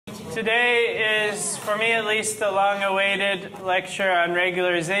Today is, for me at least, the long-awaited lecture on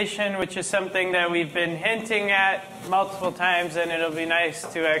regularization, which is something that we've been hinting at multiple times, and it'll be nice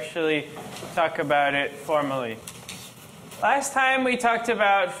to actually talk about it formally. Last time we talked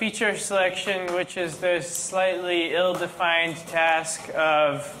about feature selection, which is this slightly ill-defined task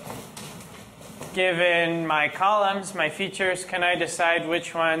of, given my columns, my features, can I decide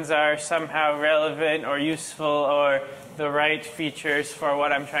which ones are somehow relevant or useful or the right features for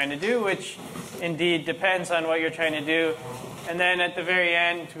what I'm trying to do, which indeed depends on what you're trying to do. And then at the very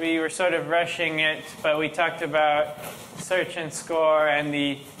end, we were sort of rushing it, but we talked about search and score and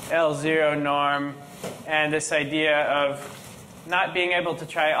the L0 norm and this idea of not being able to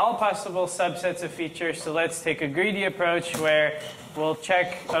try all possible subsets of features. So let's take a greedy approach where we'll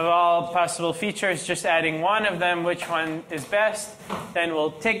check of all possible features, just adding one of them, which one is best. Then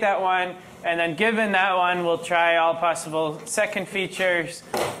we'll take that one. And then given that one, we'll try all possible second features,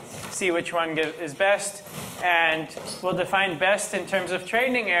 see which one is best. And we'll define best in terms of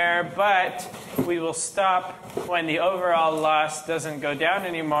training error, but we will stop when the overall loss doesn't go down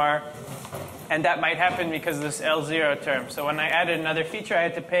anymore. And that might happen because of this L0 term. So when I added another feature, I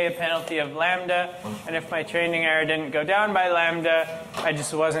had to pay a penalty of lambda. And if my training error didn't go down by lambda, I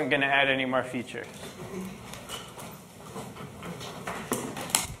just wasn't going to add any more features.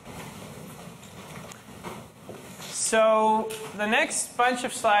 So the next bunch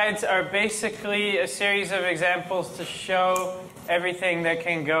of slides are basically a series of examples to show everything that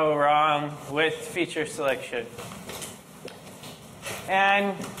can go wrong with feature selection.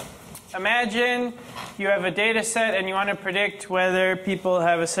 And imagine you have a data set and you want to predict whether people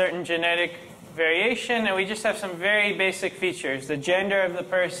have a certain genetic variation, and we just have some very basic features. The gender of the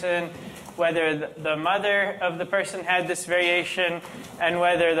person, whether the mother of the person had this variation, and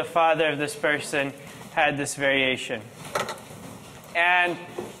whether the father of this person had this variation. And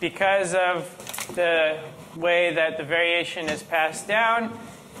because of the way that the variation is passed down,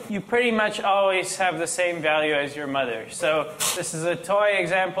 you pretty much always have the same value as your mother. So this is a toy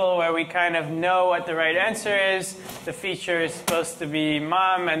example where we kind of know what the right answer is. The feature is supposed to be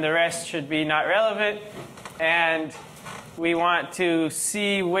mom, and the rest should be not relevant. And we want to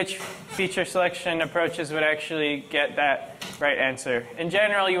see which feature selection approaches would actually get that right answer. In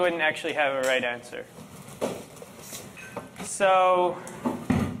general, you wouldn't actually have a right answer. So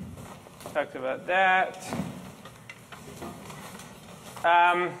talked about that.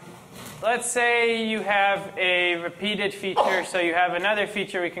 Let's say you have a repeated feature. So you have another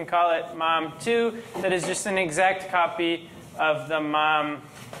feature, we can call it mom2, that is just an exact copy of the mom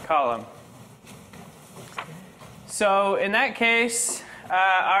column. So in that case,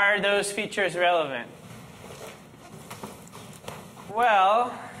 are those features relevant?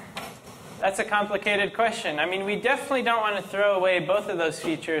 Well, that's a complicated question. I mean, we definitely don't want to throw away both of those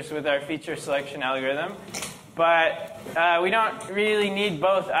features with our feature selection algorithm. But we don't really need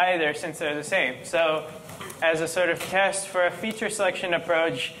both either, since they're the same. So as a sort of test for a feature selection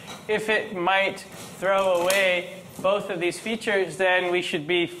approach, if it might throw away both of these features, then we should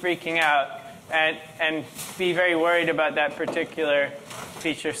be freaking out and be very worried about that particular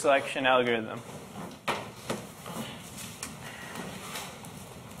feature selection algorithm.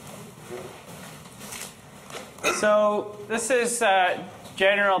 So this is a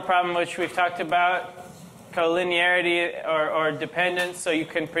general problem which we've talked about, collinearity or dependence. So you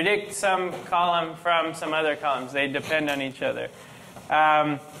can predict some column from some other columns. They depend on each other.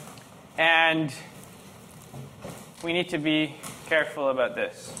 And we need to be careful about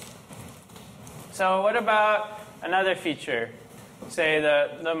this. So what about another feature? Say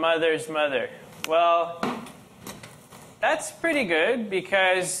the mother's mother. Well, that's pretty good,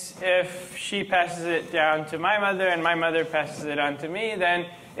 because if she passes it down to my mother and my mother passes it on to me, then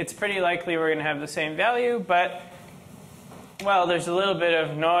it's pretty likely we're going to have the same value. But, well, there's a little bit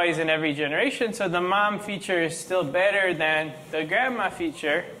of noise in every generation, so the mom feature is still better than the grandma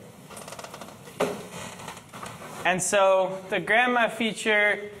feature. And so the grandma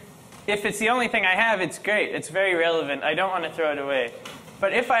feature, if it's the only thing I have, it's great. It's very relevant. I don't want to throw it away.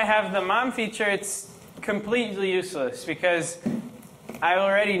 But if I have the mom feature, it's completely useless, because I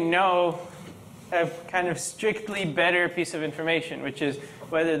already know a kind of strictly better piece of information, which is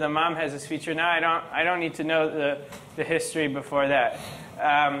whether the mom has this feature. Now I don't need to know the history before that.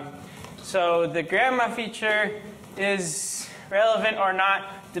 So the grandma feature is relevant or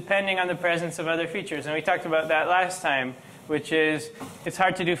not depending on the presence of other features. And we talked about that last time, which is it's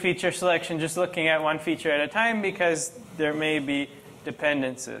hard to do feature selection just looking at one feature at a time, because there may be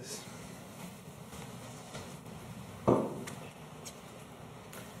dependencies.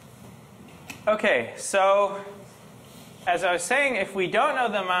 Okay, so as I was saying, if we don't know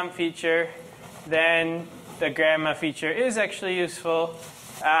the mom feature, then the grandma feature is actually useful.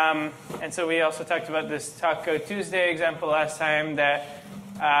 And so we also talked about this Taco Tuesday example last time that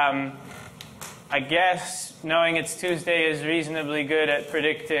I guess knowing it's Tuesday is reasonably good at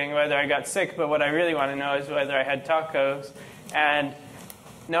predicting whether I got sick, but what I really want to know is whether I had tacos. And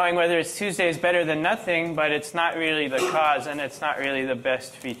knowing whether it's Tuesday is better than nothing, but it's not really the cause, and it's not really the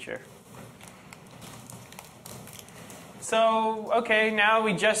best feature. So, okay, now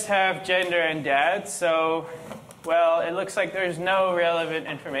we just have gender and dad. So, well, it looks like there's no relevant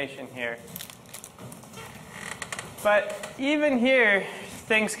information here. But even here,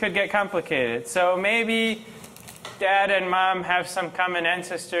 things could get complicated. So maybe dad and mom have some common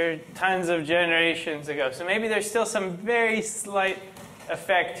ancestor tons of generations ago. So maybe there's still some very slight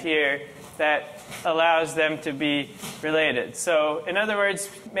effect here that allows them to be related. So in other words,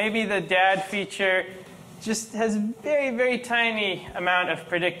 maybe the dad feature just has a very, very tiny amount of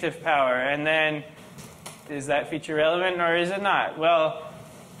predictive power. And then is that feature relevant or is it not? Well,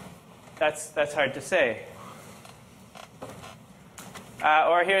 that's hard to say.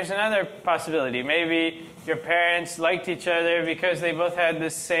 Or here's another possibility. Maybe your parents liked each other because they both had the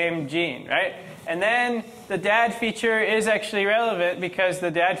same gene, right? And then the dad feature is actually relevant because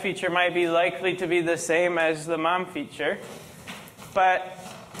the dad feature might be likely to be the same as the mom feature. But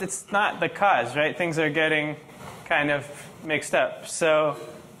it's not the cause, right? Things are getting kind of mixed up. So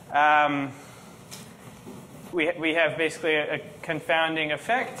we have basically a confounding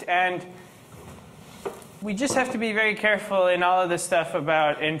effect. And we just have to be very careful in all of this stuff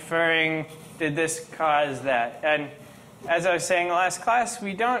about inferring, did this cause that? And as I was saying in the last class,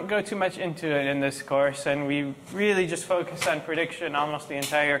 we don't go too much into it in this course, and we really just focus on prediction almost the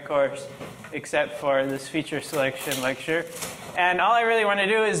entire course, except for this feature selection lecture. And all I really want to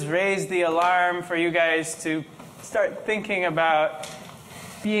do is raise the alarm for you guys to start thinking about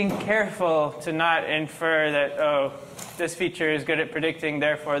being careful to not infer that, oh, this feature is good at predicting,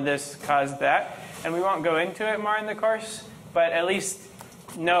 therefore this caused that. And we won't go into it more in the course, but at least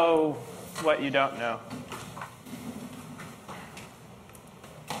know what you don't know.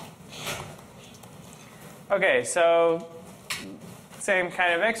 Okay, so same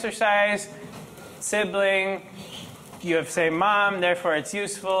kind of exercise. Sibling, you have same mom, therefore it's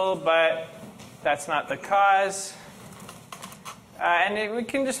useful, but that's not the cause. And we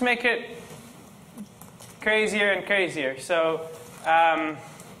can just make it crazier and crazier. So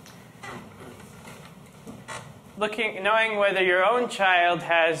knowing whether your own child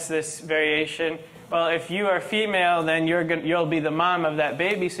has this variation, well, if you are female, then you'll be the mom of that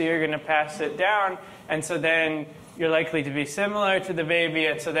baby, so you're going to pass it down. And so then you're likely to be similar to the baby,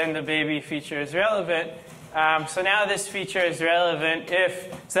 and so then the baby feature is relevant. So now this feature is relevant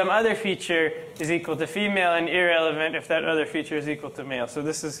if some other feature is equal to female and irrelevant if that other feature is equal to male. So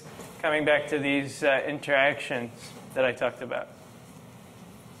this is coming back to these interactions that I talked about.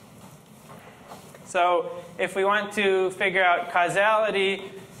 So if we want to figure out causality,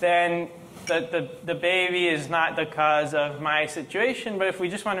 then the baby is not the cause of my situation. But if we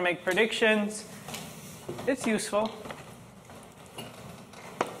just want to make predictions, it's useful.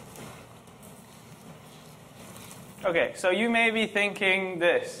 Okay, so you may be thinking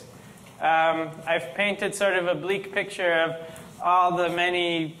this. I've painted sort of a bleak picture of all the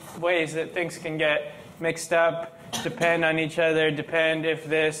many ways that things can get mixed up, depend on each other, depend if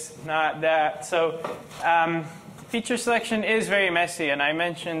this, not that. So feature selection is very messy, and I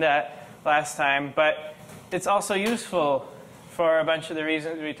mentioned that last time, but it's also useful for a bunch of the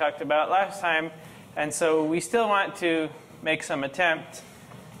reasons we talked about last time, and so we still want to make some attempt.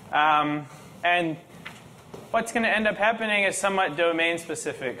 And what's going to end up happening is somewhat domain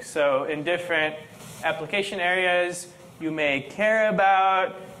specific. So in different application areas, you may care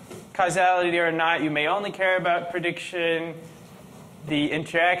about causality or not. You may only care about prediction. The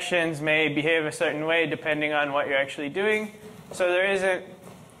interactions may behave a certain way depending on what you're actually doing. So there isn't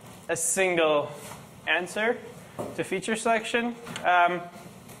a single answer to feature selection.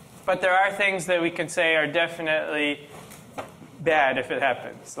 But there are things that we can say are definitely bad if it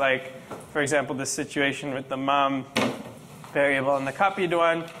happens. Like, for example, this situation with the mom variable and the copied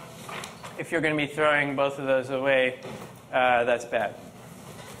one. If you're going to be throwing both of those away, that's bad.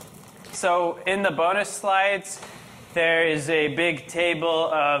 So in the bonus slides, there is a big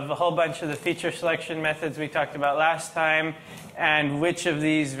table of a whole bunch of the feature selection methods we talked about last time and which of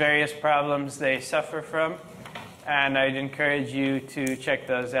these various problems they suffer from. And I'd encourage you to check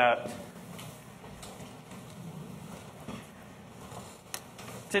those out.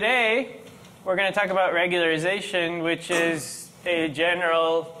 Today, we're going to talk about regularization, which is a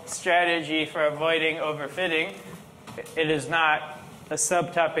general strategy for avoiding overfitting. it is not a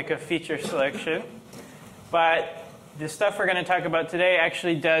subtopic of feature selection. But the stuff we're going to talk about today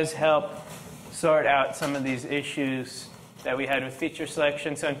actually does help sort out some of these issues that we had with feature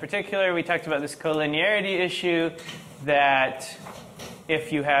selection. So in particular, we talked about this collinearity issue, that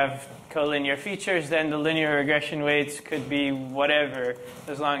if you have collinear features, then the linear regression weights could be whatever,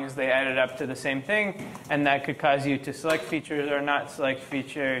 as long as they added up to the same thing. And that could cause you to select features or not select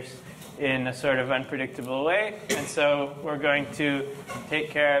features in a sort of unpredictable way. And so we're going to take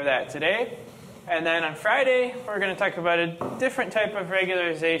care of that today. And then on Friday, we're going to talk about a different type of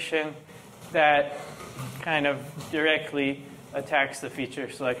regularization that kind of directly attacks the feature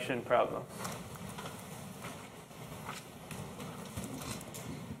selection problem.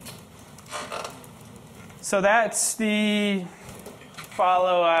 So that's the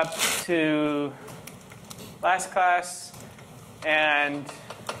follow-up to last class. And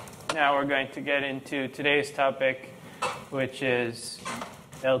now we're going to get into today's topic, which is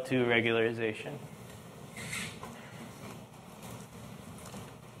L2 regularization.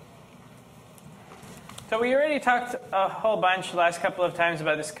 So we already talked a whole bunch the last couple of times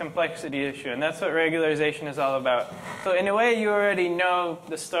about this complexity issue, and that's what regularization is all about. So in a way, you already know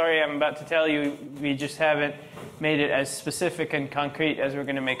the story I'm about to tell you. We just haven't made it as specific and concrete as we're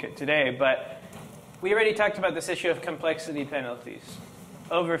going to make it today. But we already talked about this issue of complexity penalties.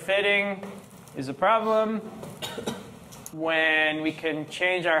 Overfitting is a problem when we can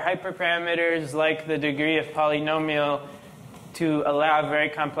change our hyperparameters, like the degree of polynomial, to allow very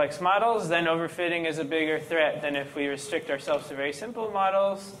complex models. Then overfitting is a bigger threat than if we restrict ourselves to very simple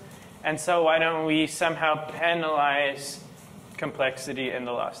models. And so why don't we somehow penalize complexity in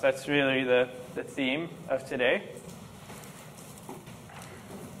the loss? That's really the theme of today.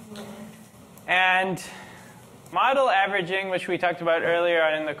 And model averaging, which we talked about earlier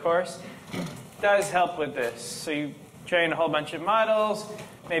on in the course, does help with this. So you train a whole bunch of models.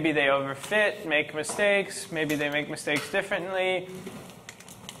 Maybe they overfit, make mistakes. Maybe they make mistakes differently.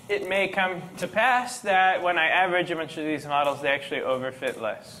 It may come to pass that when I average a bunch of these models, they actually overfit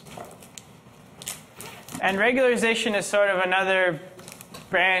less. And regularization is sort of another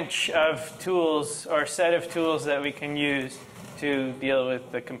branch of tools or set of tools that we can use to deal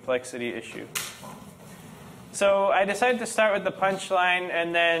with the complexity issue. So I decided to start with the punchline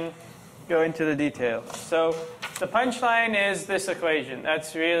and then go into the details. So the punchline is this equation.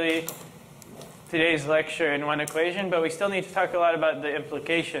 That's really today's lecture in one equation, but we still need to talk a lot about the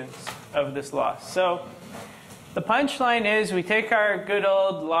implications of this loss. So the punchline is we take our good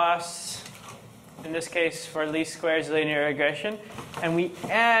old loss, in this case for least squares linear regression, and we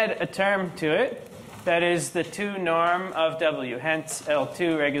add a term to it that is the 2 norm of W, hence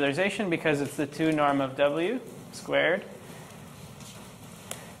L2 regularization, because it's the 2 norm of W squared.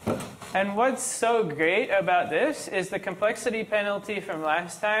 And what's so great about this is the complexity penalty from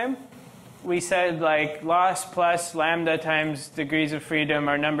last time. We said like loss plus lambda times degrees of freedom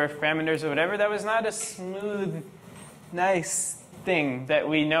or number of parameters or whatever. That was not a smooth, nice thing that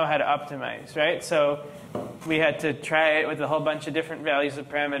we know how to optimize, right? So we had to try it with a whole bunch of different values of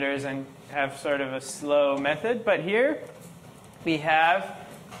parameters and have sort of a slow method. But here we have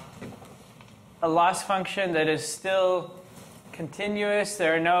a loss function that is still continuous.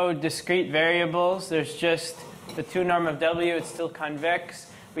 There are no discrete variables. There's just the 2 norm of W. It's still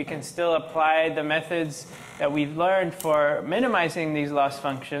convex. We can still apply the methods that we've learned for minimizing these loss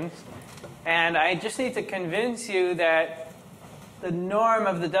functions. And I just need to convince you that the norm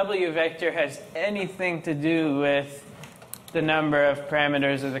of the W vector has anything to do with the number of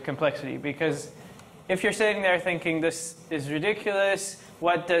parameters of the complexity. Because if you're sitting there thinking this is ridiculous,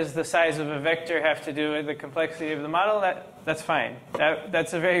 what does the size of a vector have to do with the complexity of the model? That's fine.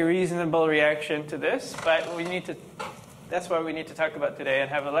 That's a very reasonable reaction to this. But that's what we need to talk about today and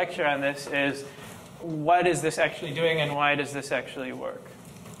have a lecture on this is what is this actually doing and why does this actually work?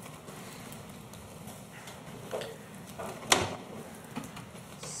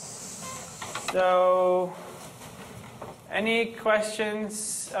 So any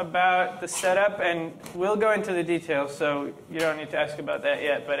questions about the setup? And we'll go into the details, so you don't need to ask about that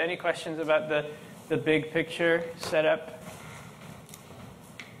yet. But any questions about the big picture setup?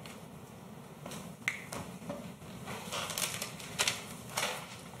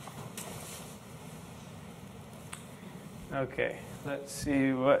 Okay, let's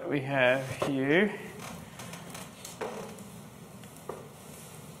see what we have here.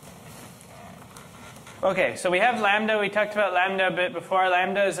 Okay, so we have lambda. We talked about lambda a bit before.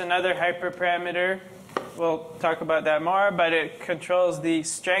 Lambda is another hyperparameter. We'll talk about that more, but it controls the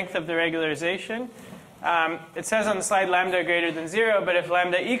strength of the regularization. It says on the slide lambda greater than 0, but if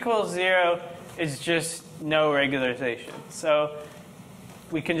lambda equals 0, is just no regularization. So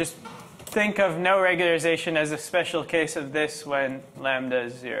we can just think of no regularization as a special case of this when lambda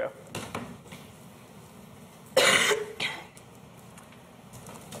is 0.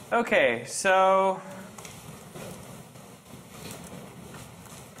 Okay, so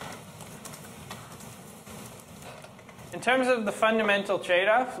in terms of the fundamental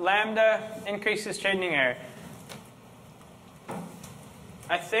trade-off, lambda increases training error.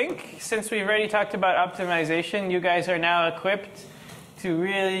 I think since we've already talked about optimization, you guys are now equipped to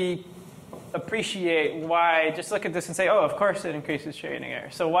really appreciate why. Just look at this and say, oh, of course it increases training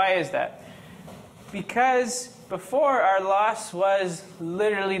error. So why is that? Because before, our loss was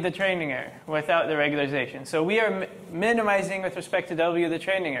literally the training error without the regularization. So we are minimizing with respect to W the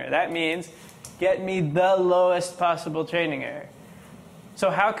training error. That means get me the lowest possible training error. So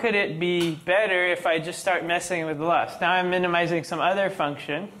how could it be better if I just start messing with the loss? Now I'm minimizing some other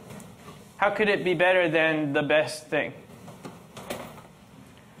function. How could it be better than the best thing?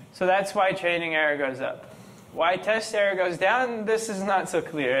 So that's why training error goes up. Why test error goes down, this is not so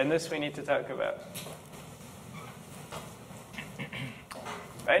clear, and this we need to talk about.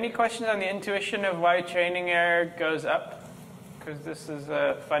 Any questions on the intuition of why training error goes up? Because this is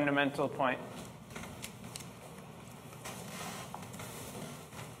a fundamental point.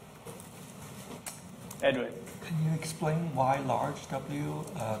 Edwin. Can you explain why large W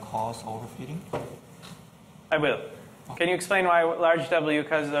causes overfitting? I will. Okay. Can you explain why large W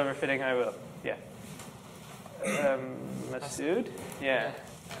causes overfitting? I will. Yeah. Masood? Yeah.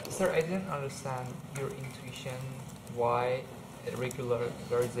 Sir, I didn't understand your intuition why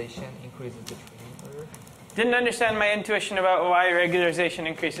regularization increases the training error. Didn't understand my intuition about why regularization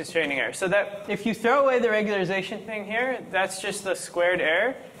increases training error. So that if you throw away the regularization thing here, that's just the squared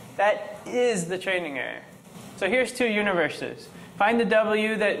error. That is the training error. So here's two universes. Find the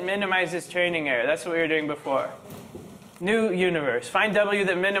W that minimizes training error. That's what we were doing before. New universe. Find W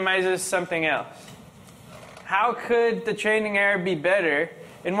that minimizes something else. How could the training error be better?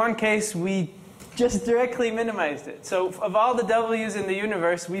 In one case, we just directly minimized it. So of all the W's in the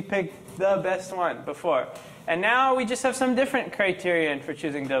universe, we picked the best one before. And now we just have some different criterion for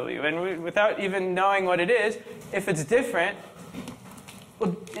choosing W. And without even knowing what it is, if it's different,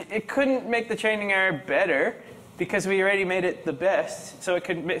 well, it couldn't make the training error better because we already made it the best. So it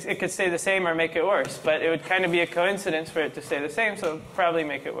could stay the same or make it worse. But it would kind of be a coincidence for it to stay the same, so it would probably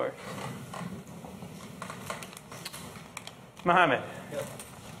make it worse. Mohammed. Yeah.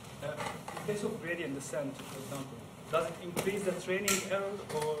 In case of gradient descent, for example, does it increase the training error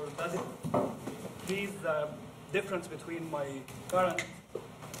or does it increase the difference between my current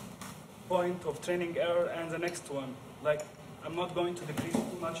point of training error and the next one? Like, I'm not going to decrease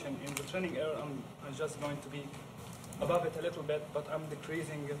too much in the training error. I'm just going to be above it a little bit, but I'm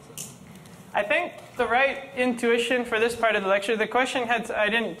decreasing it. I think the right intuition for this part of the lecture, the question had, I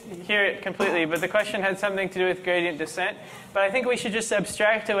didn't hear it completely, but the question had something to do with gradient descent. But I think we should just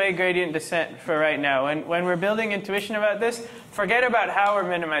abstract away gradient descent for right now. And when we're building intuition about this, forget about how we're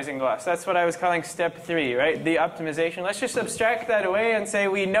minimizing loss. That's what I was calling step 3, right? The optimization. Let's just abstract that away and say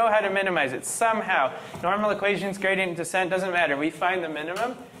we know how to minimize it somehow. Normal equations, gradient descent, doesn't matter. We find the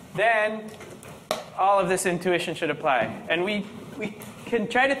minimum. Then all of this intuition should apply. And we can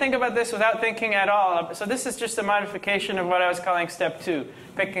try to think about this without thinking at all. So this is just a modification of what I was calling step 2,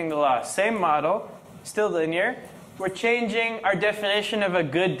 picking the loss. Same model, still linear. We're changing our definition of a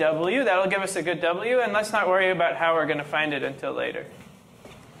good W. That'll give us a good W, and let's not worry about how we're going to find it until later.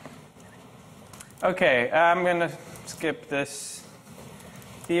 Okay, I'm going to skip this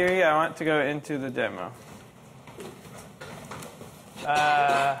theory. I want to go into the demo.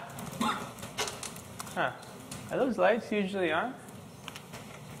 Are those lights usually on?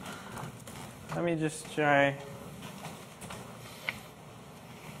 Let me just try.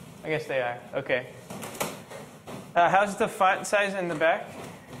 I guess they are. Okay. How's the font size in the back?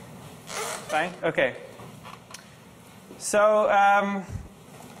 Fine? Okay. So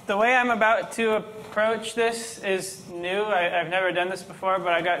the way I'm about to approach this is new. I've never done this before,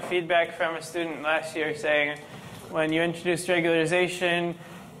 but I got feedback from a student last year saying when you introduced regularization,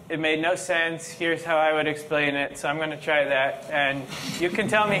 it made no sense. Here's how I would explain it. So I'm going to try that. And you can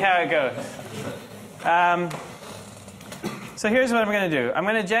tell me how it goes. So here's what I'm going to do. I'm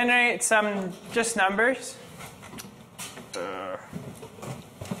going to generate some just numbers.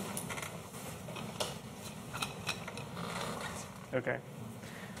 Okay.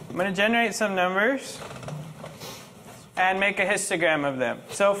 I'm going to generate some numbers and make a histogram of them.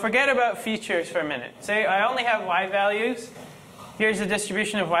 So forget about features for a minute. Say I only have y values. Here's a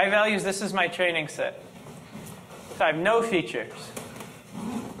distribution of y values. This is my training set. So I have no features.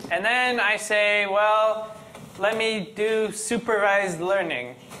 And then I say, well, let me do supervised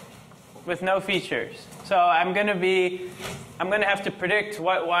learning with no features. So I'm going to have to predict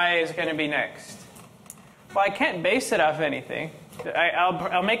what y is going to be next. Well, I can't base it off anything.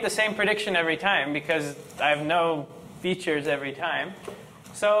 I'll make the same prediction every time because I have no features every time.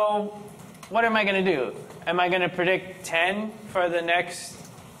 So what am I going to do? Am I going to predict 10 for the next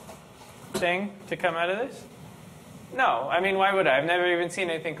thing to come out of this? No. I mean, why would I? I've never even seen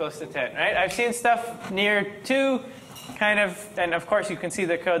anything close to 10, right? I've seen stuff near 2, kind of, and of course you can see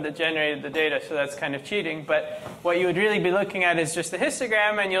the code that generated the data, so that's kind of cheating. But what you would really be looking at is just the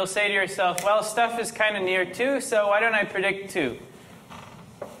histogram, and you'll say to yourself, well, stuff is kind of near 2, so why don't I predict 2?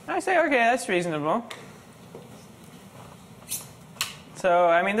 I say, okay, that's reasonable. So,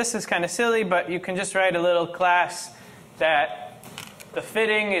 I mean, this is kind of silly, but you can just write a little class that the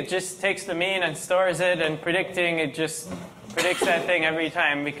fitting, it just takes the mean and stores it, and predicting, it just predicts that thing every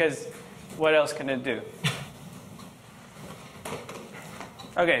time, because what else can it do?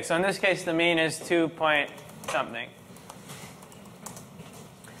 Okay, so in this case, the mean is 2 point something.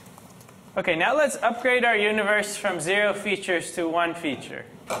 Okay, now let's upgrade our universe from 0 features to 1 feature.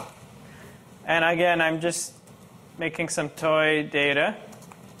 And again, I'm just making some toy data.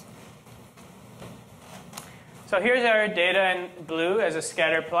 So here's our data in blue as a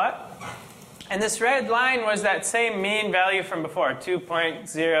scatter plot. And this red line was that same mean value from before,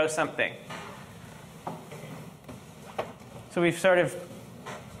 2.0 something. So we've sort of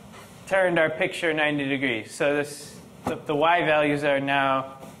turned our picture 90 degrees. So the y values are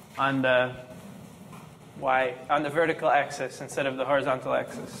now on the vertical axis instead of the horizontal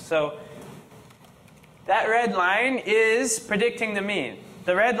axis. So that red line is predicting the mean.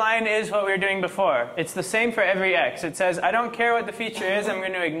 The red line is what we were doing before. It's the same for every x. It says, I don't care what the feature is. I'm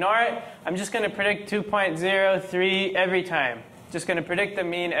going to ignore it. I'm just going to predict 2.03 every time. Just going to predict the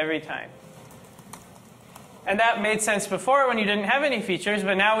mean every time. And that made sense before when you didn't have any features,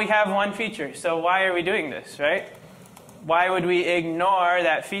 but now we have 1 feature. So why are we doing this, right? Why would we ignore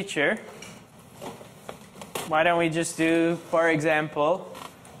that feature? Why don't we just do, for example,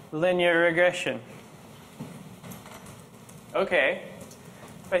 linear regression? Okay,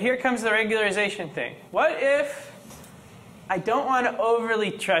 but here comes the regularization thing. What if I don't want to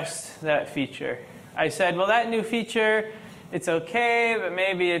overly trust that feature? I said, well, that new feature, it's okay, but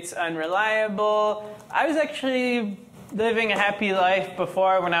maybe it's unreliable. I was actually living a happy life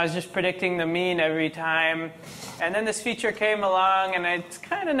before when I was just predicting the mean every time. And then this feature came along, and it's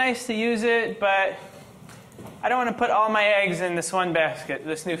kind of nice to use it, but I don't want to put all my eggs in this one basket,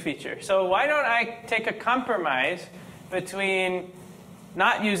 this new feature. So why don't I take a compromise between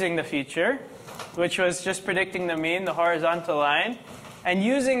not using the feature, which was just predicting the mean, the horizontal line, and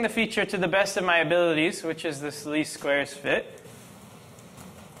using the feature to the best of my abilities, which is this least squares fit.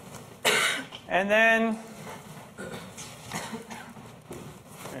 And then,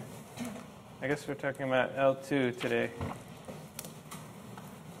 I guess we're talking about L2 today.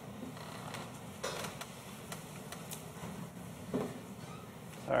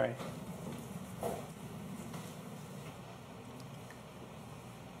 Sorry.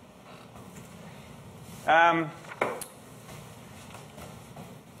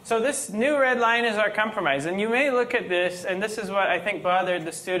 So this new red line is our compromise. And you may look at this, and this is what I think bothered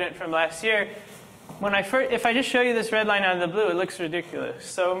the student from last year. If I just show you this red line out of the blue, it looks ridiculous.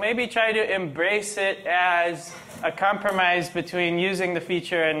 So maybe try to embrace it as a compromise between using the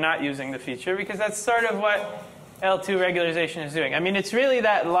feature and not using the feature, because that's sort of what L2 regularization is doing. I mean, it's really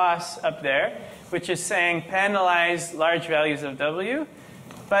that loss up there, which is saying penalize large values of W.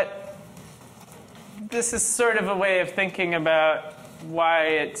 But this is sort of a way of thinking about why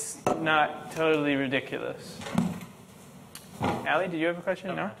it's not totally ridiculous. Allie, did you have a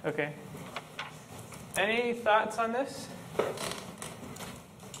question? No? Okay. Any thoughts on this?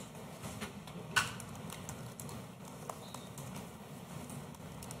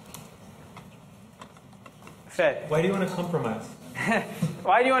 Fed. Why do you want to compromise?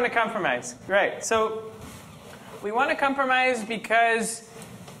 Why do you want to compromise? Right. So we want to compromise because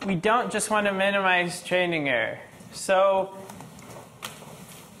we don't just want to minimize training error. So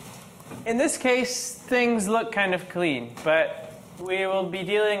in this case, things look kind of clean, but we will be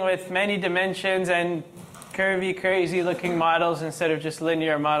dealing with many dimensions and curvy, crazy-looking models instead of just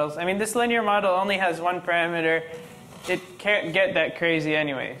linear models. I mean, this linear model only has one parameter. It can't get that crazy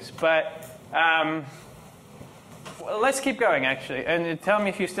anyways. But well, let's keep going, actually. And tell me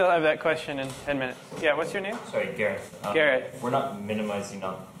if you still have that question in 10 minutes. Yeah, what's your name? Sorry, Gareth. Garrett. We're not minimizing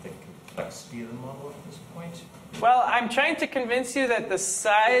out the complexity of the model at this point? Well, I'm trying to convince you that the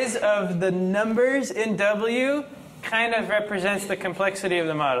size of the numbers in W kind of represents the complexity of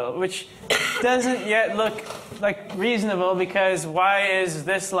the model, which doesn't yet look like reasonable because why is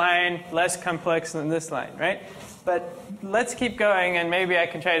this line less complex than this line, right? But let's keep going, and maybe I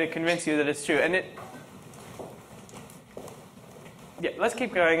can try to convince you that it's true. And yeah, let's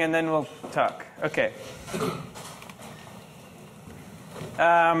keep going, and then we'll talk. Okay.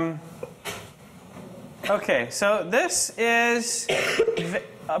 Okay, so this is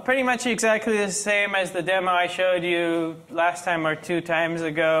pretty much exactly the same as the demo I showed you last time or 2 times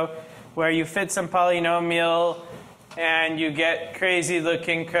ago, where you fit some polynomial and you get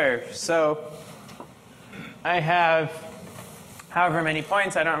crazy-looking curves. So I have however many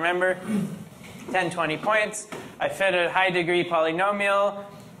points, I don't remember, 10, 20 points. I fit a high-degree polynomial,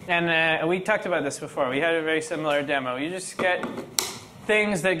 and we talked about this before. We had a very similar demo. You just get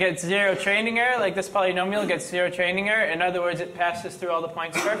things that get 0 training error, like this polynomial gets 0 training error. In other words, it passes through all the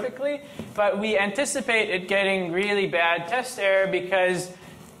points perfectly. But we anticipate it getting really bad test error because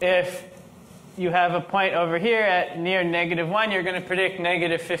if you have a point over here at near -1, you're going to predict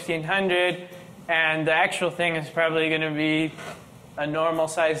 -1500. And the actual thing is probably going to be a normal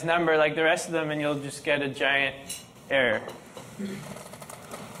sized number like the rest of them, and you'll just get a giant error.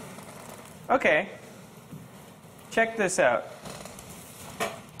 Okay. Check this out.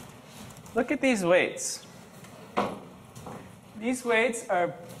 Look at these weights. These weights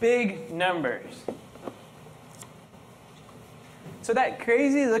are big numbers. So that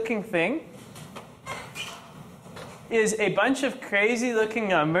crazy looking thing is a bunch of crazy looking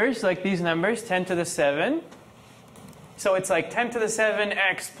numbers, like these numbers, 10 to the 7. So it's like 10 to the 7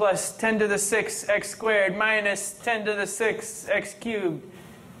 x plus 10 to the 6 x squared minus 10 to the 6 x cubed.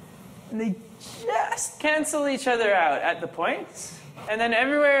 And they just cancel each other out at the points. And then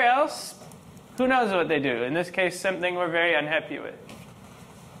everywhere else, who knows what they do? In this case, something we're very unhappy with.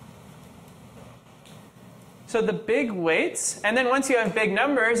 So the big weights, and then once you have big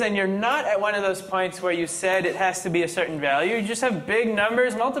numbers and you're not at one of those points where you said it has to be a certain value, you just have big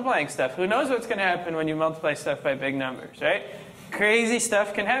numbers multiplying stuff. Who knows what's going to happen when you multiply stuff by big numbers, right? Crazy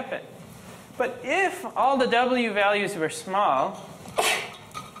stuff can happen. But if all the W values were small,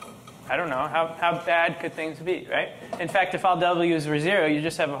 I don't know, how bad could things be, right? In fact, if all W's were 0, you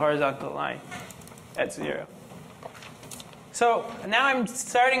just have a horizontal line at 0. So now I'm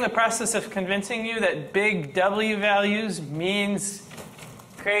starting the process of convincing you that big W values means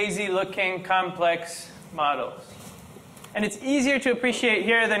crazy-looking, complex models. And it's easier to appreciate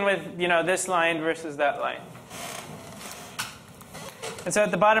here than with this line versus that line. And so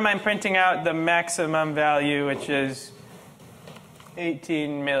at the bottom, I'm printing out the maximum value, which is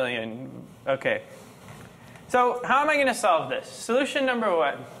 18 million. Okay. So how am I going to solve this? Solution number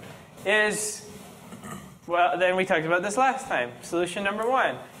 1 is, well, then we talked about this last time. Solution number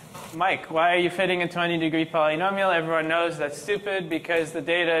 1. Mike, why are you fitting a 20-degree polynomial? Everyone knows that's stupid because the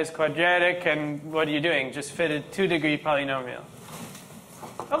data is quadratic, and what are you doing? Just fit a 2-degree polynomial.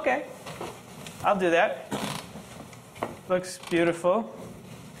 Okay. I'll do that. Looks beautiful.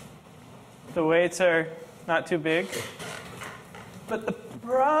 The weights are not too big. But the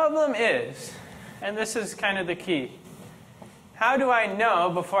problem is, and this is kind of the key, how do I know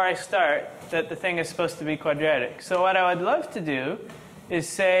before I start that the thing is supposed to be quadratic? So what I would love to do is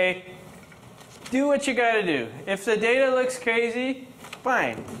say, do what you got to do. If the data looks crazy,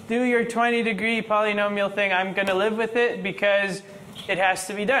 fine. Do your 20-degree polynomial thing. I'm going to live with it because it has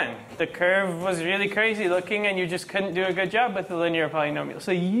to be done. The curve was really crazy looking, and you just couldn't do a good job with the linear polynomial.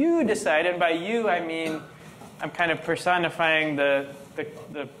 So you decide, and by you I mean I'm kind of personifying the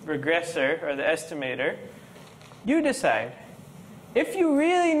regressor or the estimator. You decide. If you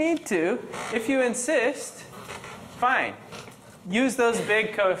really need to, if you insist, fine. Use those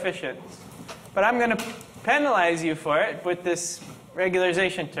big coefficients. But I'm going to penalize you for it with this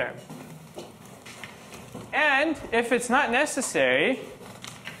regularization term. And if it's not necessary,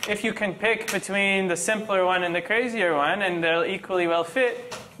 if you can pick between the simpler one and the crazier one, and they'll equally well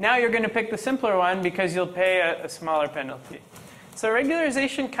fit, now you're going to pick the simpler one because you'll pay a smaller penalty. So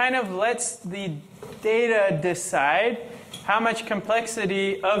regularization kind of lets the data decide how much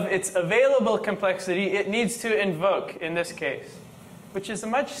complexity of its available complexity it needs to invoke in this case, which is a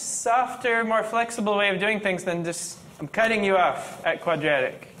much softer, more flexible way of doing things than just, I'm cutting you off at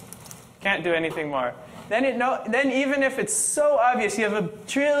quadratic. Can't do anything more. Then even if it's so obvious, you have 1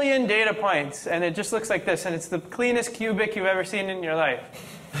 trillion data points, and it just looks like this, and it's the cleanest cubic you've ever seen in your life,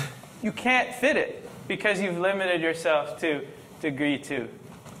 you can't fit it because you've limited yourself to degree 2.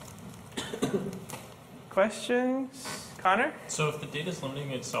 Questions? Connor? So if the data is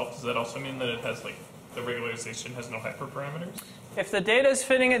limiting itself, does that also mean that it has like the regularization has no hyperparameters? If the data is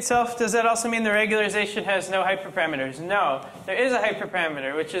fitting itself, does that also mean the regularization has no hyperparameters? No. There is a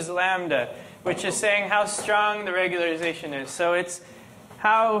hyperparameter, which is lambda, which is saying how strong the regularization is. So it's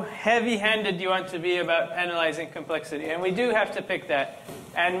how heavy-handed do you want to be about penalizing complexity. And we do have to pick that.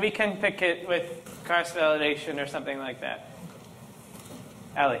 And we can pick it with cross-validation or something like that.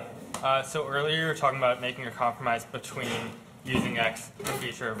 Ali. So earlier you were talking about making a compromise between using X for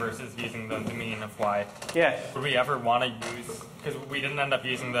feature versus using the mean of Y. Yes. Would we ever want to use, because we didn't end up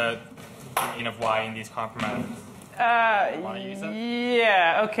using the mean of Y in these compromises. Want to use it?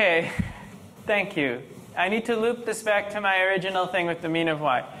 Yeah, okay. Thank you. I need to loop this back to my original thing with the mean of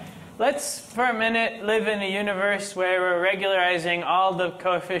Y. Let's, for a minute, live in a universe where we're regularizing all the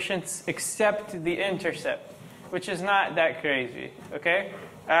coefficients except the intercept, which is not that crazy, okay?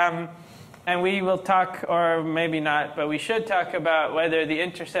 And we will talk, or maybe not, but we should talk about whether the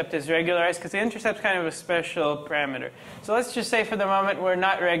intercept is regularized, because the intercept is kind of a special parameter. So let's just say for the moment we're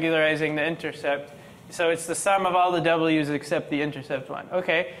not regularizing the intercept. So it's the sum of all the W's except the intercept one.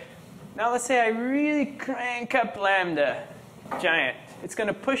 Okay. Now let's say I really crank up lambda, giant. It's going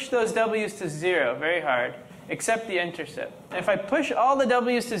to push those W's to 0 very hard, except the intercept. And if I push all the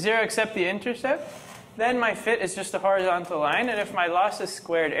W's to 0 except the intercept, then my fit is just a horizontal line. And if my loss is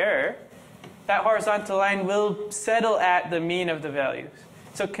squared error, that horizontal line will settle at the mean of the values.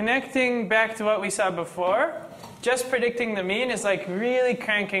 So connecting back to what we saw before, just predicting the mean is like really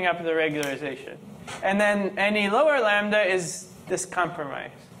cranking up the regularization. And then any lower lambda is this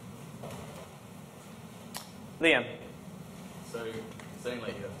compromise. Liam. So saying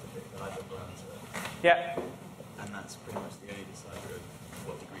like you have to pick the hyperparameter, Yeah. and that's pretty much the only decider of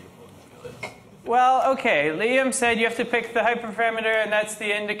what degree the polynomial is. Well, okay. Liam said you have to pick the hyperparameter, and that's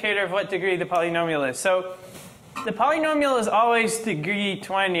the indicator of what degree the polynomial is. So the polynomial is always degree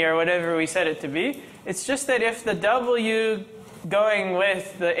 20 or whatever we set it to be. It's just that if the W going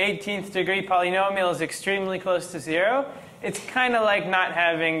with the 18th degree polynomial is extremely close to 0, it's kind of like not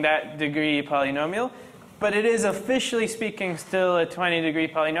having that degree polynomial. But it is, officially speaking, still a 20-degree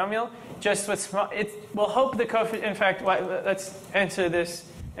polynomial. Just with small, we'll hope the coefficient. In fact, let's answer this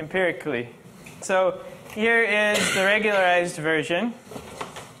empirically. So here is the regularized version.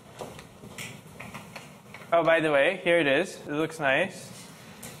 Oh, by the way, here it is. It looks nice.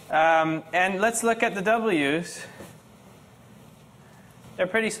 And let's look at the W's. They're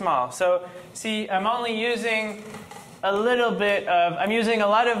pretty small. So see, I'm only using a little bit of, I'm using a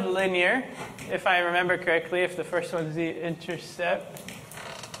lot of linear, if I remember correctly, if the first one's the intercept.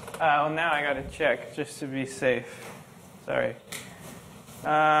 Well, now I got to check just to be safe. Sorry.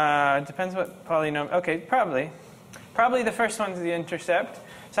 Depends what polynomial. Okay, probably. Probably the first one's the intercept.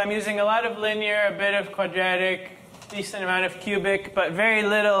 So I'm using a lot of linear, a bit of quadratic, decent amount of cubic, but very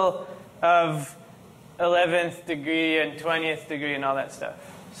little of 11th degree and 20th degree and all that stuff.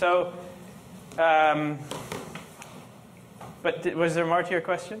 So, but was there more to your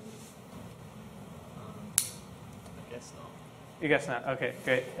question? I guess not. You guess not. Okay,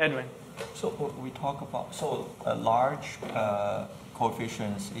 great. Edwin. So we talk about, so large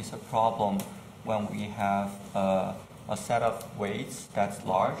coefficients is a problem when we have a set of weights that's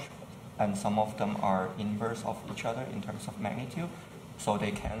large, and some of them are inverse of each other in terms of magnitude, so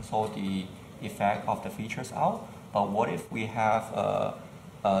they cancel the effect of the features out. But what if we have a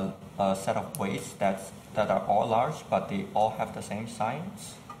set of weights that are all large, but they all have the same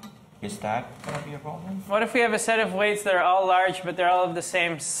signs? Is that going to be a problem? What if we have a set of weights that are all large, but they're all of the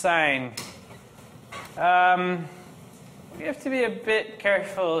same sign? We have to be a bit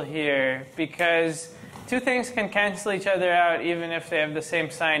careful here, because two things can cancel each other out even if they have the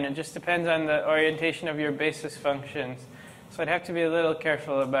same sign. It just depends on the orientation of your basis functions. So I'd have to be a little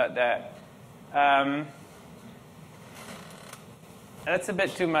careful about that. That's a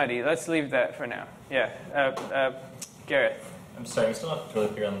bit too muddy. Let's leave that for now. Yeah, Gareth. I'm sorry, I'm still not really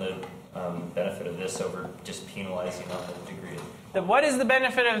clear on the benefit of this over just penalizing on the degree. What is the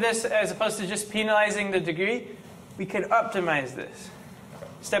benefit of this as opposed to just penalizing the degree? We could optimize this.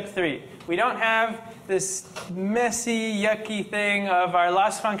 Step 3. We don't have this messy, yucky thing of our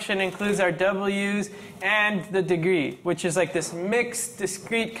loss function includes our W's and the degree, which is like this mixed,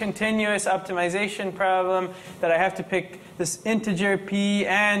 discrete, continuous optimization problem that I have to pick this integer p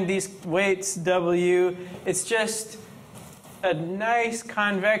and these weights W. It's just a nice,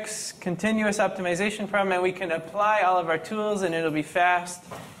 convex, continuous optimization problem, and we can apply all of our tools, and it'll be fast,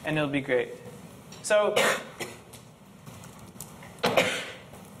 and it'll be great. So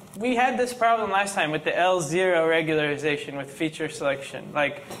we had this problem last time with the L0 regularization with feature selection.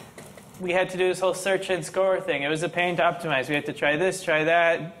 Like, we had to do this whole search and score thing. It was a pain to optimize. We had to try this, try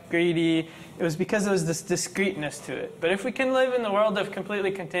that, greedy. It was because there was this discreteness to it. But if we can live in the world of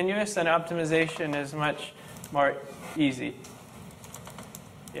completely continuous, then optimization is much more easy.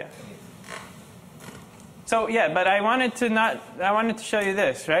 Yeah. So yeah, but I wanted to show you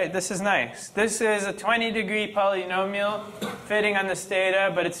this, right? This is nice. This is a 20-degree polynomial fitting on this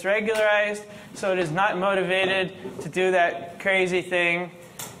data, but it's regularized, so it is not motivated to do that crazy thing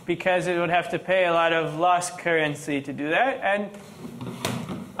because it would have to pay a lot of lost currency to do that. And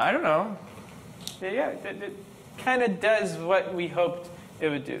I don't know. Yeah, it kind of does what we hoped it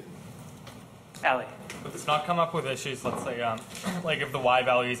would do. Ali. Would this not come up with issues, let's say, like if the y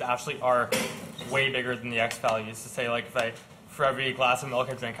values actually are way bigger than the x values? To say, like, if for every glass of milk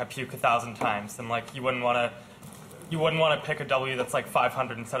I drink, I puke 1,000 times, then like you wouldn't want to pick a w that's like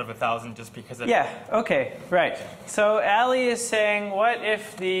 500 instead of 1,000 just because it. Yeah. Okay. Right. So Ali is saying, what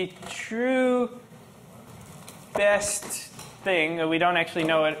if the true best thing, we don't actually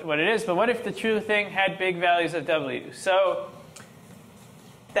know what it is, but what if the true thing had big values of w? So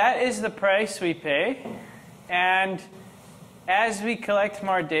that is the price we pay, and as we collect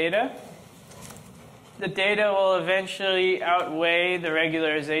more data, the data will eventually outweigh the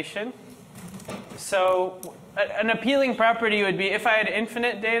regularization. So an appealing property would be if I had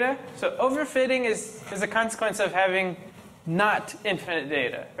infinite data. So overfitting is a consequence of having not infinite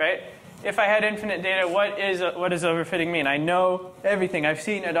data, right? If I had infinite data, what does overfitting mean? I know everything. I've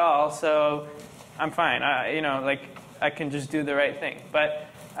seen it all, so I'm fine. I can just do the right thing. But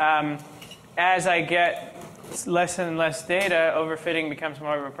as I get less and less data, overfitting becomes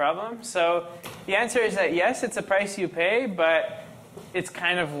more of a problem. So the answer is that yes, it's a price you pay, but it's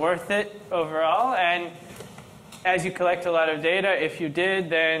kind of worth it overall. And as you collect a lot of data, if you did,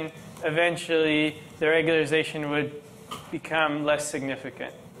 then eventually the regularization would become less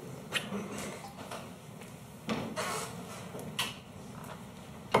significant.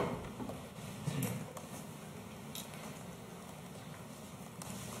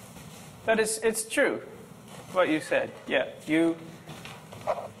 But it's true, what you said. Yeah,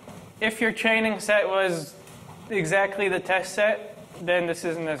 if your training set was exactly the test set, then this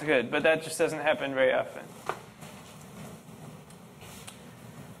isn't as good. But that just doesn't happen very often.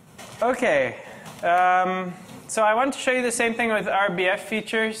 Okay, so I want to show you the same thing with RBF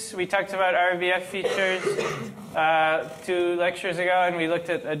features. We talked about RBF features 2 lectures ago, and we looked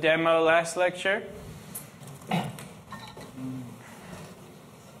at a demo last lecture.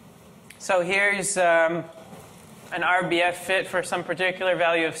 So here's an RBF fit for some particular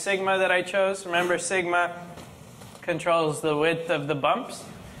value of sigma that I chose. Remember, sigma controls the width of the bumps.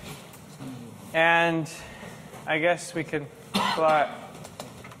 And I guess we could plot.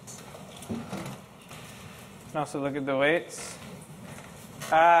 And also look at the weights.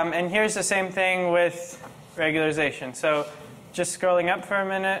 And here's the same thing with regularization. So just scrolling up for a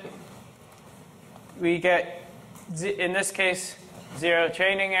minute, we get, in this case, 0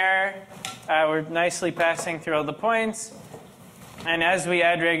 training error. We're nicely passing through all the points. And as we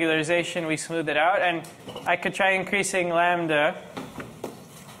add regularization, we smooth it out. And I could try increasing lambda.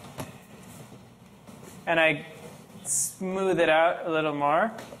 And I smooth it out a little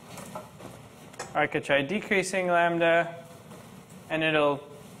more. Or I could try decreasing lambda. And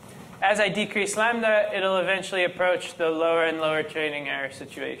as I decrease lambda, it'll eventually approach the lower and lower training error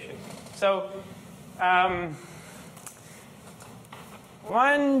situation. So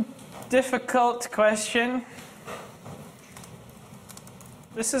one difficult question.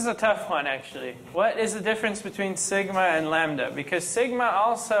 This is a tough one, actually. What is the difference between sigma and lambda? Because sigma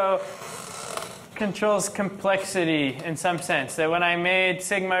also controls complexity in some sense. That when I made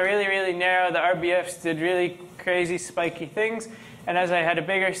sigma really, really narrow, the RBFs did really crazy, spiky things. And as I had a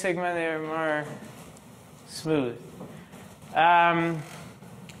bigger sigma, they were more smooth. That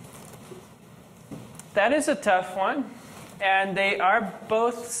is a tough one. And they are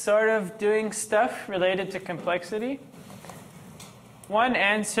both sort of doing stuff related to complexity. One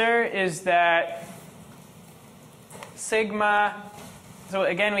answer is that sigma, so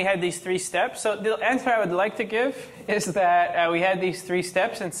again, we had these 3 steps. So the answer I would like to give is that we had these 3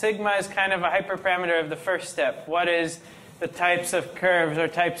 steps, and sigma is kind of a hyperparameter of the first step. What is the types of curves or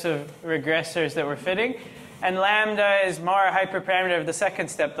types of regressors that we're fitting? And lambda is more a hyperparameter of the second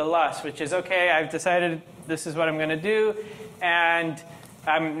step, the loss, which is, okay, I've decided this is what I'm going to do, and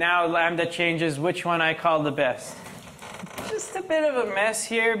now lambda changes which one I call the best. Just a bit of a mess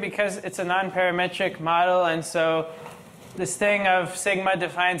here because it's a non-parametric model, and so this thing of sigma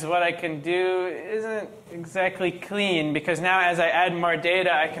defines what I can do isn't exactly clean, because now as I add more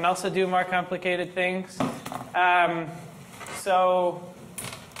data, I can also do more complicated things. So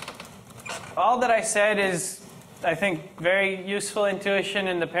all that I said is, I think, very useful intuition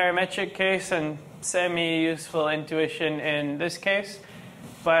in the parametric case and semi-useful intuition in this case.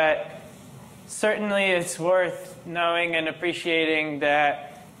 But certainly it's worth knowing and appreciating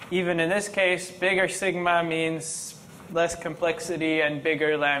that even in this case, bigger sigma means less complexity and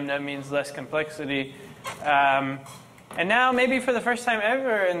bigger lambda means less complexity. And now, maybe for the first time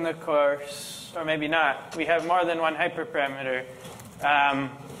ever in the course, or maybe not, we have more than one hyperparameter.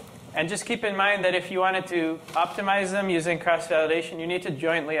 And just keep in mind that if you wanted to optimize them using cross-validation, you need to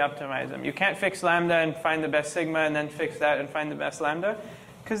jointly optimize them. You can't fix lambda and find the best sigma and then fix that and find the best lambda,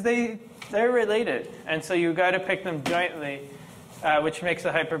 because they're related. And so you've got to pick them jointly, which makes the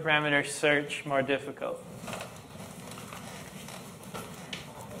hyperparameter search more difficult.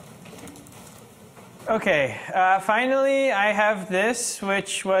 Okay, finally, I have this,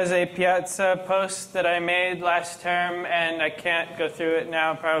 which was a Piazza post that I made last term, and I can't go through it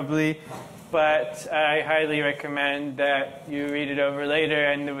now probably, but I highly recommend that you read it over later,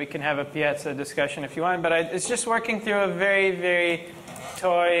 and we can have a Piazza discussion if you want. But it's just working through a very, very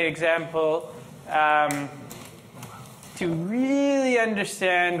toy example to really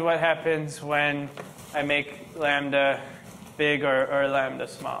understand what happens when I make lambda big or lambda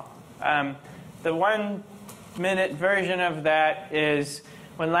small. The 1-minute version of that is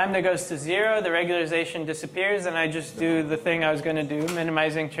when lambda goes to 0, the regularization disappears, and I just do the thing I was going to do,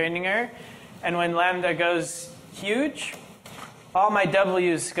 minimizing training error. And when lambda goes huge, all my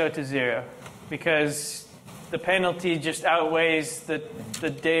w's go to 0, because the penalty just outweighs the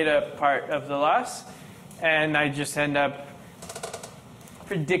data part of the loss, and I just end up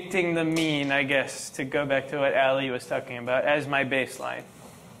predicting the mean, I guess, to go back to what Ali was talking about, as my baseline.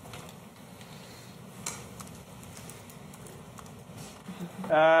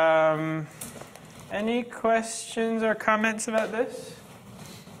 Any questions or comments about this?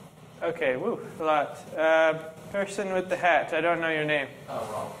 Okay, woo, a lot. Person with the hat, I don't know your name.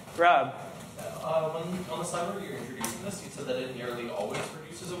 Rob. Rob. On the slide where you're introducing this, you said that it nearly always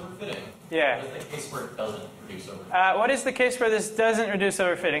reduces overfitting. Yeah. What is the case where it doesn't reduce overfitting? What is the case where this doesn't reduce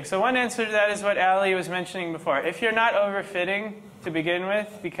overfitting? So one answer to that is what Ali was mentioning before. If you're not overfitting to begin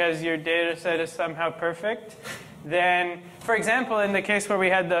with because your data set is somehow perfect, then, for example, in the case where we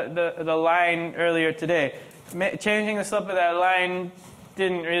had the line earlier today, changing the slope of that line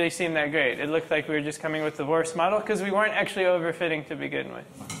didn't really seem that great. It looked like we were just coming with the worst model because we weren't actually overfitting to begin with.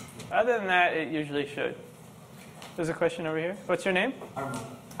 Other than that, it usually should. There's a question over here. What's your name? Arman.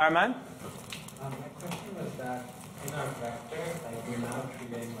 Arman? My question was that in our vector, like we're now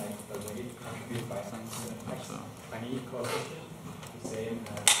treating like the weight contributed by some x20 coefficient the same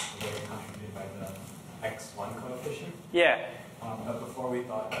as the weight contributed by the x1 coefficient. Yeah. But before we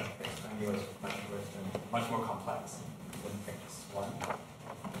thought that x20 was much more complex than x1.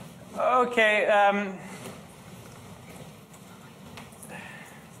 Okay.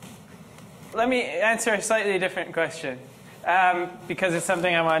 Let me answer a slightly different question, because it's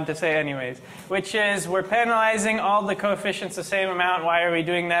something I wanted to say anyways, which is we're penalizing all the coefficients the same amount. Why are we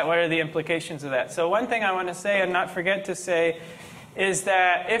doing that? What are the implications of that? So one thing I want to say and not forget to say is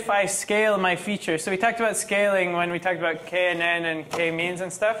that if I scale my features, so we talked about scaling when we talked about k and n and k means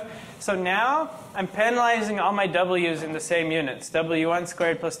and stuff. So now I'm penalizing all my w's in the same units, w1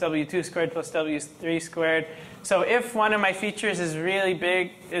 squared plus w2 squared plus w3 squared. So if one of my features is really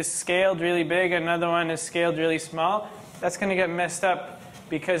big, is scaled really big, and another one is scaled really small, that's going to get messed up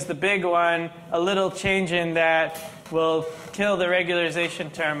because the big one, a little change in that will kill the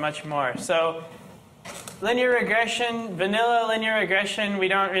regularization term much more. So linear regression, vanilla linear regression, we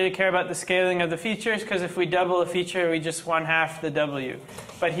don't really care about the scaling of the features because if we double a feature, we just 1/2 the w.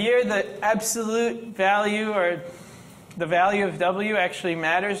 But here, the absolute value or the value of w actually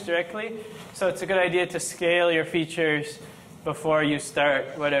matters directly. So it's a good idea to scale your features before you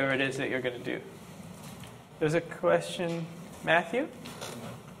start whatever it is that you're going to do. There's a question. Matthew?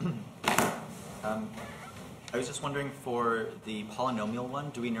 I was just wondering, for the polynomial one,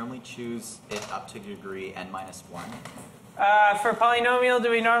 do we normally choose it up to degree n-1? For polynomial,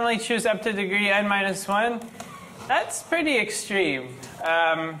 do we normally choose up to degree n-1? That's pretty extreme.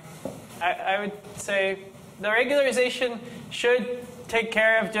 I would say the regularization should take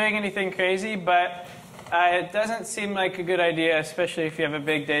care of doing anything crazy, but it doesn't seem like a good idea, especially if you have a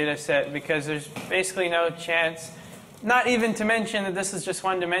big data set, because there's basically no chance, not even to mention that this is just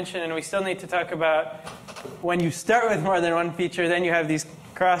one dimension, and we still need to talk about when you start with more than one feature, then you have these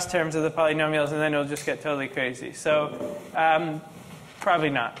cross terms of the polynomials, and then it'll just get totally crazy. So probably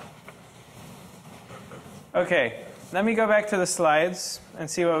not. Okay, let me go back to the slides and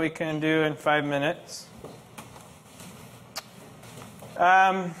see what we can do in 5 minutes.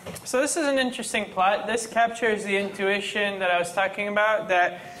 So this is an interesting plot. This captures the intuition that I was talking about,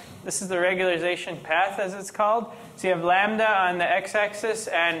 that this is the regularization path, as it's called. So you have lambda on the x-axis,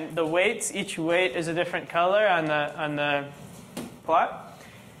 and the weights, each weight is a different color on the plot.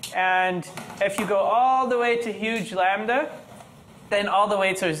 And if you go all the way to huge lambda, then all the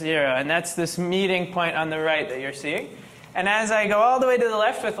weights are 0. And that's this meeting point on the right that you're seeing. And as I go all the way to the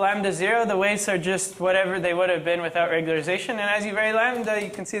left with lambda 0, the weights are just whatever they would have been without regularization. And as you vary lambda, you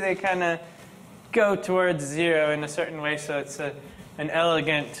can see they kind of go towards 0 in a certain way. So it's an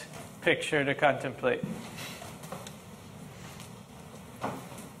elegant picture to contemplate.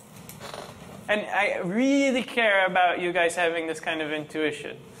 And I really care about you guys having this kind of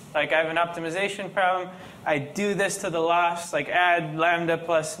intuition. Like, I have an optimization problem. I do this to the loss, like add lambda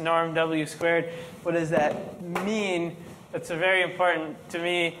plus norm w squared. What does that mean? That's a very important, to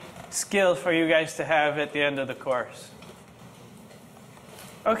me, skill for you guys to have at the end of the course.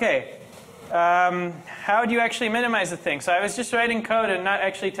 Okay. How do you actually minimize the thing? So I was just writing code and not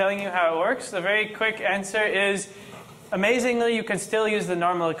actually telling you how it works. The very quick answer is, amazingly, you can still use the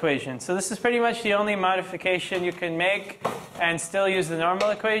normal equation. So this is pretty much the only modification you can make and still use the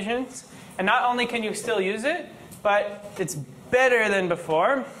normal equations. And not only can you still use it, but it's better than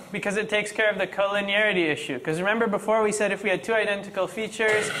before because it takes care of the collinearity issue. Because remember before we said if we had two identical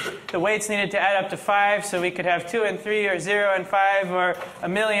features, the weights needed to add up to 5, so we could have 2 and 3 or 0 and 5 or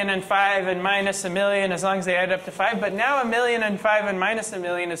 1,000,000 and 5 and minus 1,000,000 as long as they add up to 5. But now 1,000,000 and 5 and minus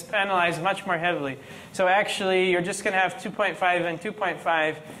 1,000,000 is penalized much more heavily. So actually you're just going to have 2.5 and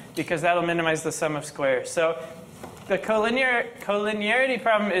 2.5 because that'll minimize the sum of squares. So the collinearity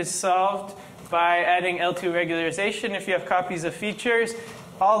problem is solved by adding L2 regularization. If you have copies of features,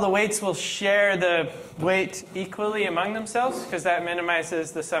 all the weights will share the weight equally among themselves because that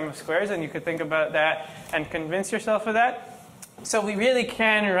minimizes the sum of squares, and you could think about that and convince yourself of that. So we really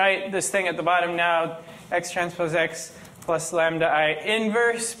can write this thing at the bottom now, x transpose x plus lambda I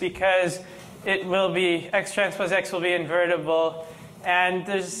inverse, because it will be, x transpose x will be invertible, and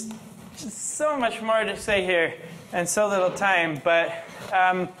there's just so much more to say here and so little time, but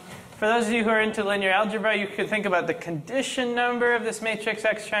for those of you who are into linear algebra, you could think about the condition number of this matrix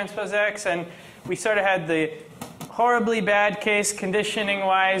x transpose x, and we sort of had the horribly bad case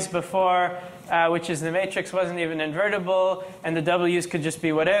conditioning-wise before, which is the matrix wasn't even invertible, and the w's could just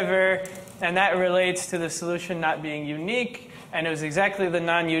be whatever, and that relates to the solution not being unique, and it was exactly the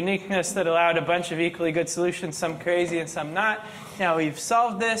non-uniqueness that allowed a bunch of equally good solutions, some crazy and some not. Now we've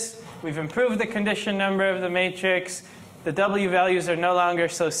solved this, we've improved the condition number of the matrix, the w values are no longer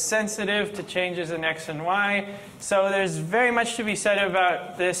so sensitive to changes in x and y. So there's very much to be said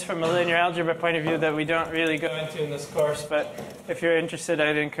about this from a linear algebra point of view that we don't really go into in this course. But if you're interested,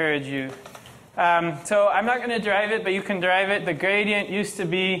 I'd encourage you. So I'm not going to derive it, but you can derive it. The gradient used to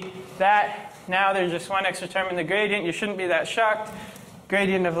be that. Now there's just one extra term in the gradient. You shouldn't be that shocked.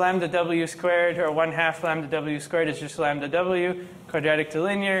 Gradient of lambda w squared, or 1/2 lambda w squared, is just lambda w. Quadratic to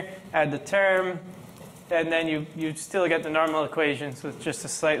linear. Add the term. And then you still get the normal equations with just a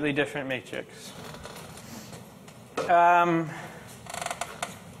slightly different matrix.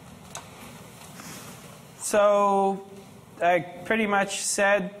 So I pretty much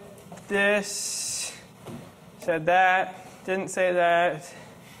said this, said that, didn't say that.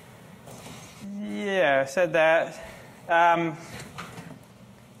 Yeah, said that.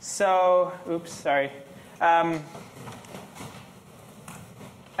 Oops, sorry.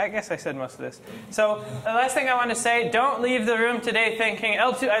 I guess I said most of this. So the last thing I want to say, don't leave the room today thinking,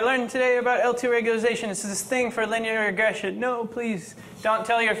 L2. I learned today about L2 regularization. This is this thing for linear regression. No, please don't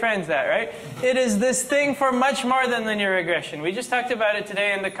tell your friends that, right? It is this thing for much more than linear regression. We just talked about it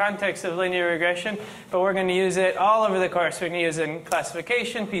today in the context of linear regression, but we're going to use it all over the course. We're going to use it in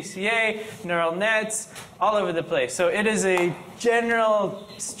classification, PCA, neural nets, all over the place. So it is a general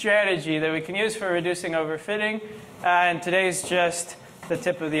strategy that we can use for reducing overfitting, and today's just the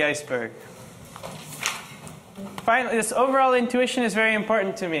tip of the iceberg. Finally, this overall intuition is very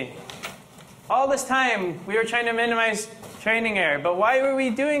important to me. All this time, we were trying to minimize training error, but why were we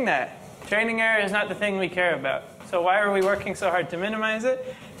doing that? Training error is not the thing we care about. So why are we working so hard to minimize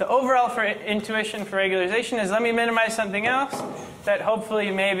it? The overall for intuition for regularization is let me minimize something else that hopefully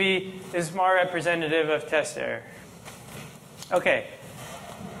maybe is more representative of test error. Okay.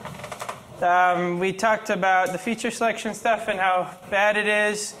 We talked about the feature selection stuff and how bad it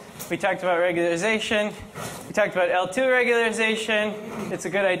is. We talked about regularization. We talked about L2 regularization. It's a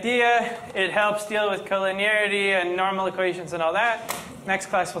good idea. It helps deal with collinearity and normal equations and all that. Next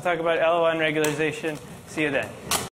class, we'll talk about L1 regularization. See you then.